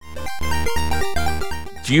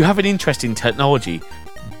Do you have an interest in technology,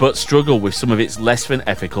 but struggle with some of its less than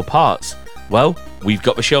ethical parts? Well, we've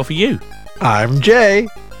got the show for you. I'm Jay.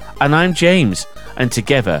 And I'm James, and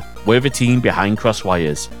together, we're the team behind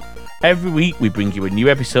Crosswires. Every week, we bring you a new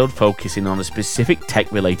episode focusing on a specific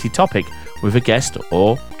tech-related topic with a guest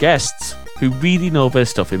or guests who really know their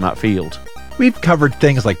stuff in that field. We've covered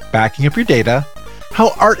things like backing up your data,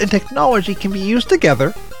 how art and technology can be used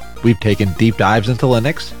together. We've taken deep dives into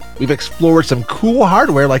Linux. We've explored some cool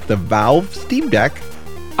hardware like the Valve Steam Deck.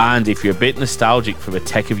 And if you're a bit nostalgic for the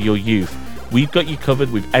tech of your youth, we've got you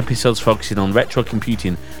covered with episodes focusing on retro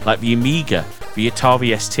computing like the Amiga, the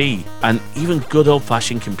Atari ST, and even good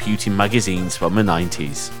old-fashioned computing magazines from the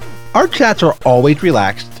 90s. Our chats are always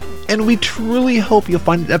relaxed, and we truly hope you'll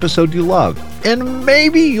find an episode you love, and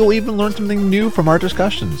maybe you'll even learn something new from our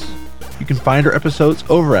discussions. You can find our episodes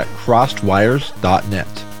over at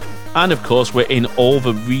crosswires.net. And of course, we're in all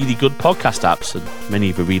the really good podcast apps, and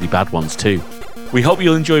many of the really bad ones too. We hope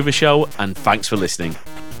you'll enjoy the show, and thanks for listening.